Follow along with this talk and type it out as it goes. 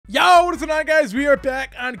Yo, what is going on, guys? We are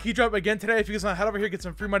back on KeyDrop again today. If you guys want to head over here, get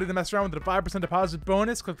some free money to mess around with a 5% deposit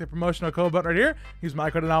bonus, click the promotional code button right here. Use my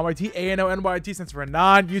code ANONYT, ANONYT, stands for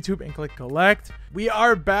ANON, YouTube, and click collect. We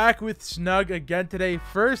are back with Snug again today.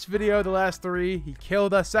 First video, the last three, he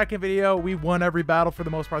killed us. Second video, we won every battle for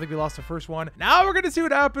the most part. I think we lost the first one. Now we're going to see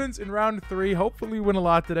what happens in round 3. Hopefully we win a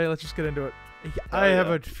lot today. Let's just get into it. I have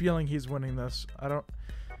a feeling he's winning this. I don't...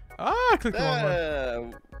 Ah, click the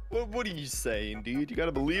wrong one. What are you saying, dude? You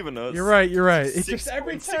gotta believe in us. You're right. You're right. It's just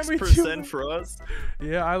every time we do 6% for us.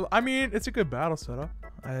 Yeah, I mean, it's a good battle setup.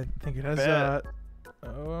 I think it has.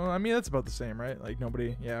 I mean, that's about the same, right? Like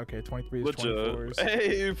nobody. Yeah. Okay. 23 is 24s.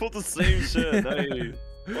 Hey, you put the same shit. Hey,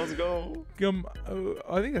 let's go.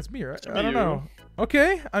 I think that's me, right? I don't know.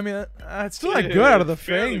 Okay. I mean, it's still not good out of the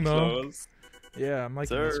fang though. Close. Yeah, I'm like,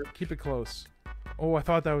 keep it close. Oh, I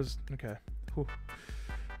thought that was okay. Whew.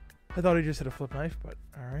 I thought he just hit a flip knife, but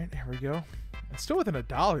all right, here we go. It's still within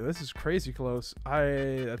 $1. This is crazy close.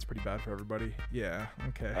 That's pretty bad for everybody. Yeah,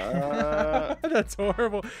 okay. That's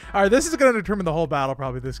horrible. All right, this is going to determine the whole battle,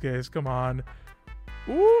 probably, this case. Come on.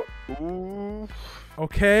 Ooh. Ooh.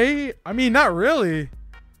 Okay. I mean, not really.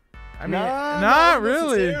 I mean, not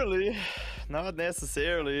really. Not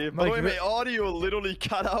necessarily. By the way, my audio literally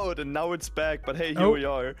cut out and now it's back, but hey, here we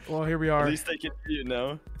are. Well, here we are. At least I can see it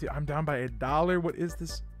now. Dude, I'm down by $1. What is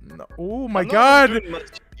this? No. Oh my god.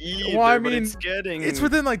 Either, well, I mean, it's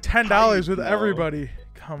within like $10 with everybody.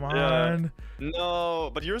 Come on. Yeah. No,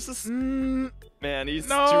 but yours is man, he's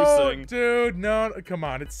juicing. Dude, no, come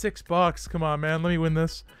on. It's $6. Come on, man. Let me win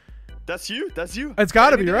this. That's you. That's you. It's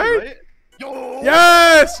gotta be, right?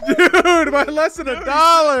 Yes, dude, by less than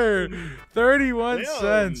 $1. 31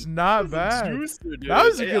 cents, not bad. That was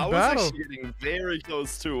a good battle. I was actually getting very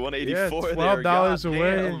close to 184. Yeah, $12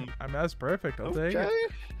 away. I mean, that's perfect. I'll take it.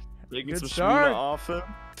 Taking some start off him.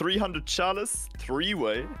 300 chalice,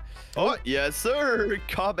 3-way. Oh yes, sir.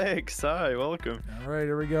 Comex, hi, welcome. All right,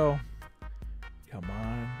 here we go. Come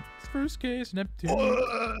on. First case,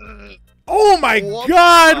 Neptune. Oh my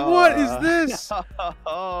god, what is this?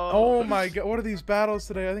 Oh my god, what are these battles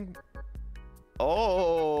today? I think.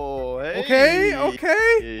 Oh, hey.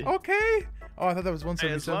 Okay. Oh, I thought that was 177.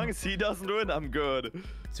 Hey, as long as he doesn't win, I'm good.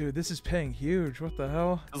 Dude, this is paying huge. What the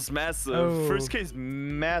hell? This is massive. Oh. First case,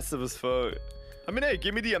 massive as fuck. I mean, hey,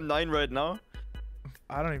 give me the M9 right now.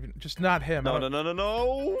 I don't even, just not him. No.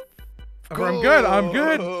 I'm good. I'm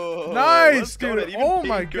good. Nice, dude. Oh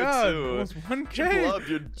my god. Almost 1K. Love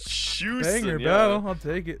your juicing. Banger battle. I'll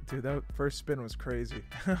take it. Dude, that first spin was crazy.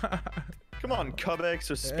 Come on, Cubex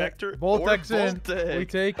or Spectre. Voltex in. We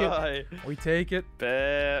take it. Hi. We take it.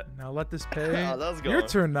 Bet. Now let this pay. Let's go. Your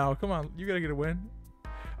turn now. Come on. You gotta get a win.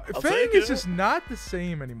 Fang is just not the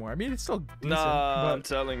same anymore. I mean, it's still decent. Nah, I'm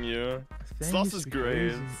telling you. Sauce is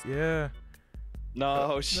great. Yeah.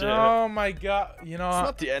 No shit. Oh my god. You know, it's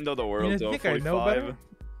not the end of the world, though. I think 45. I know better.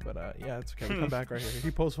 But yeah, it's okay. We come back right here. He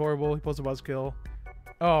posts horrible. He posts a buzzkill.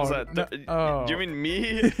 Oh, do you mean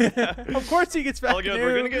me? Of course he gets back. Oh, good.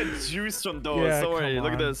 We're gonna get juice from those. Yeah, don't worry.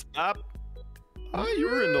 Look at this. Oh, you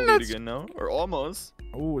were in the lead again now, or almost.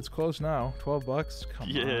 Oh, it's close now. $12. Come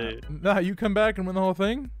on. Nah, you come back and win the whole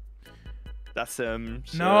thing. That's him.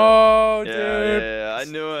 Sure. No, dude. Yeah, I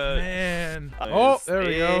knew it. Man. Nice. Oh, there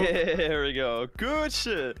we go. There we go. Good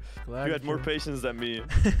shit. Glad you had more patience than me.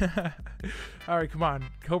 All right, come on.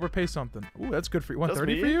 Cobra, pay something. Ooh, that's good for you.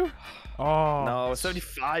 130 for you? Oh. No,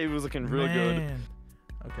 75 was looking real good.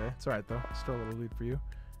 Okay, it's all right, though. Still a little lead for you.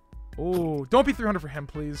 Oh, don't be 300 for him,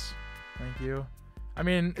 please. Thank you. I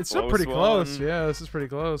mean, it's still pretty close. Yeah, this is pretty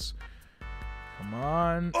close. Come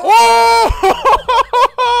on. Oh,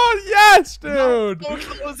 yes, dude.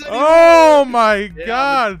 Oh, my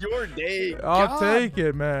God. Your day. I'll take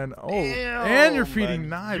it, man. Oh, and you're feeding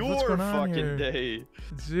knives. What's going on here? Day.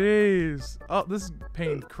 Jeez. Oh, this is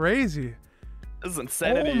paying crazy. This is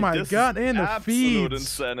insanity. Oh my god, and the feeds. Absolute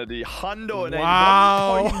insanity. Hundo and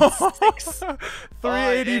wow. 1.6.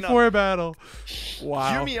 384 battle.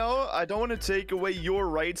 Wow. Hear me out. I don't want to take away your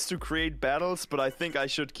rights to create battles, but I think I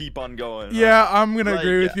should keep on going. Yeah, I'm going to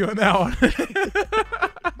agree with you on that one.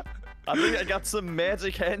 I think I got some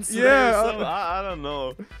magic hands today or something. I don't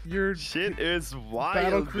know. Your shit is wild.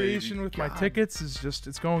 Battle creation with my tickets is just,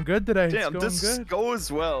 it's going good today. Damn, it's this good.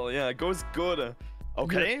 Goes well. Yeah, it goes good.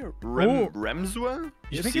 Okay, Remzua?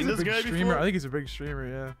 You think he's a big streamer? I think he's a big streamer,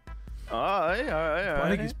 yeah. Alright. I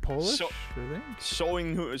think he's Polish, I think.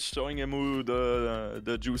 Showing him who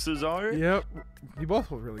the juices are? Yep. You both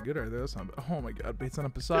look really good right there. Oh my god, baits on a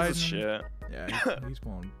Poseidon. This is shit. Yeah, he's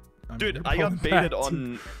pulling. Dude, I got baited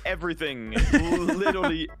on everything.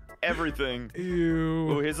 Literally everything.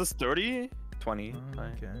 Ew. Oh, here's a 30. 20.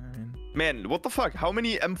 Okay, I mean... Man, what the fuck? How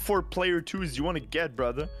many M4 player 2s do you want to get,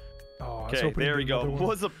 brother? Oh, okay, there we go. What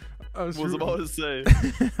was about to say?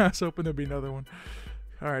 I was hoping there'd be another one.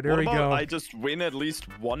 All right, there we go. I just win at least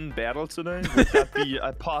one battle today? Would that be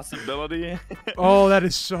a possibility? Oh, that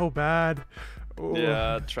is so bad. Oh,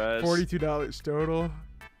 yeah, trash. $42 total.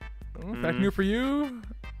 Oh, back new for you.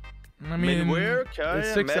 I mean, where?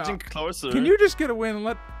 Okay, imagine closer. Can you just get a win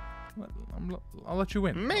and I'll let you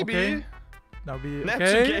win. Maybe. Okay? That'll be okay.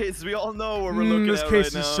 Next case, we all know what we're looking this at case right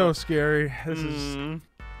is now. so scary. This is...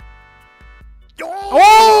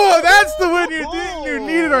 Oh, that's the win you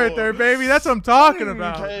needed right there, baby. That's what I'm talking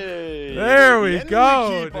about. Okay. There we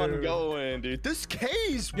go, keep on going, dude. This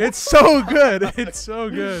case. It's so good. It's so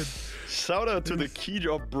good. Shout out to the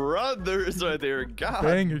KeyDrop brothers right there. God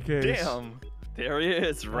Banger case. damn. There he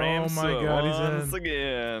is. Ramsey. Oh my God, he's once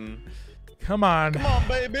again. Come on. Come on,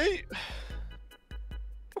 baby.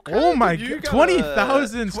 Okay, oh my God,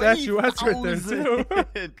 20,000 statuettes right there too.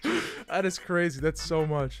 That is crazy. That's so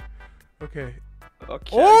much. Okay.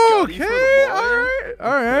 Okay.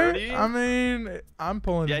 All right. I mean, I'm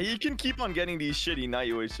pulling. Yeah, you can keep on getting these shitty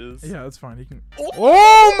night wishes. Yeah, that's fine. You can.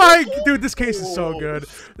 Oh my, dude, this case is so good.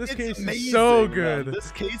 This case is so good. Man.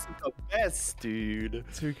 This case is the best, dude.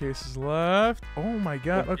 2 cases left. Oh my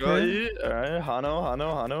God. Okay. All right,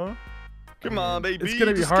 Hano. Come on, baby. It's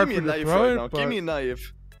gonna be hard for me to throw it. Give me a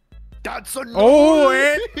knife. That's a knife. Oh,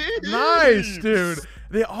 and nice, dude.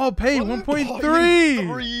 They all pay 1.3.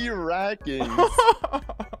 3 rackings.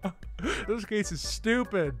 This case is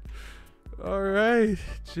stupid. All right,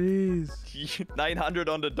 jeez. 900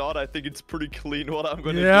 on the dot. I think it's pretty clean what I'm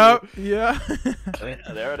gonna do. Yeah.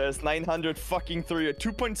 There it is. 900 fucking 3. A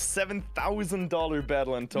 $2.7 thousand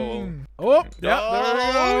battle in total. Oh, yeah. There we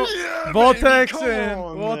go. Yeah, Voltex baby,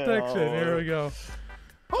 Voltex in. Here we go.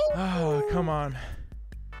 Oh, come on.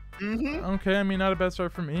 Okay, I mean, not a bad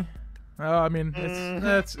start for me. I mean,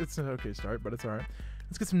 it's an okay start, but it's all right.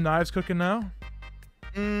 Let's get some knives cooking now.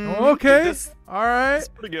 Okay. All right. It's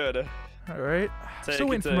pretty good. All right. Still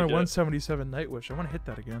waiting for my 177 Night Wish. I want to hit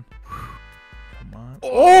that again. Come on.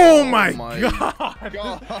 Oh my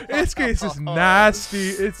God. This case is nasty.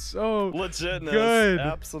 It's so legitness. Good.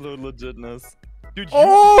 Absolute legitness. Dude,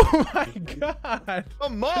 oh my God.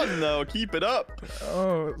 Come on, though. Keep it up.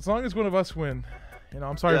 Oh, as long as one of us win. You know,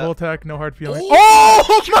 I'm sorry, yeah. Voltec, no hard feelings.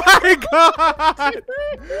 Oh my God!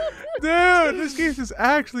 Dude, this case is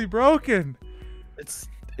actually broken. It's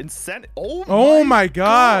insane. Oh my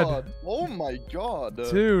God. Oh my God.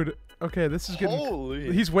 Dude, okay, this is getting...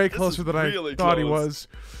 Holy. He's way closer than I thought he was.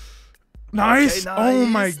 Nice. Okay, nice. Oh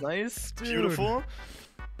my... Nice. Dude. Beautiful.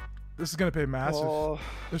 This is going to pay massive. Oh,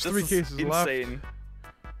 there's 3 cases insane. left.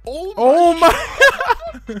 Oh my!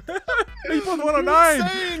 He pulled 109.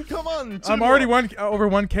 Insane. Come on. I'm already over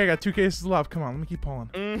 1K. I got 2 cases left. Come on, let me keep pulling.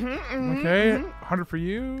 Okay, 100 for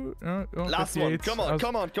you. Last one. Come on.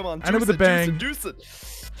 I know with the bang. Juice it.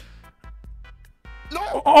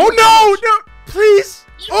 No. Oh no! Please.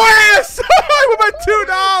 Oh yes! I won my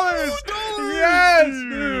 $2. Yes,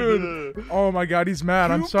 dude. Oh my God, he's mad.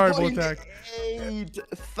 I'm sorry, Voltec.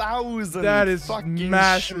 8,000. That is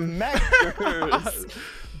massive.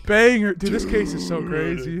 Banger, dude. This case is so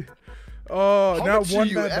crazy. Oh, now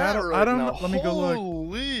one bad battle. I don't know. Let me go look.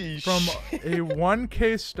 From a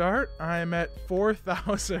 1K start, I'm at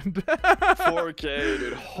 4,000. 4K,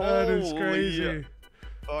 dude. That is crazy.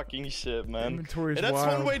 Fucking shit, man. Inventory's that's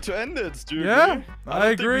wild. One way to end it, dude. Yeah, I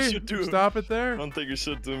agree. Stop it I there. don't think we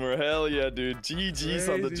should do more. Hell yeah, dude. GG's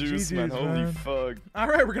on the juice, man. Holy fuck. All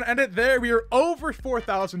right, we're gonna end it there. We are over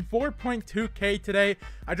 4,000, 4.2K today.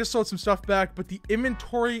 I just sold some stuff back, but the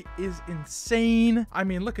inventory is insane. I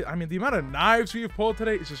mean, look at, the amount of knives we've pulled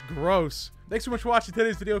today is just gross. Thanks so much for watching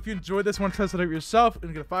today's video. If you enjoyed this, want to test it out yourself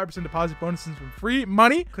and get a 5% deposit bonus and some free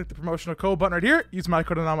money, click the promotional code button right here. Use my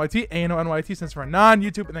code ANONYT, ANONYT, stands for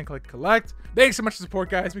non-YouTube, and then click collect. Thanks so much for the support,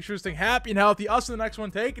 guys. Make sure to stay happy and healthy. I'll see you in the next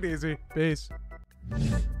one. Take it easy. Peace.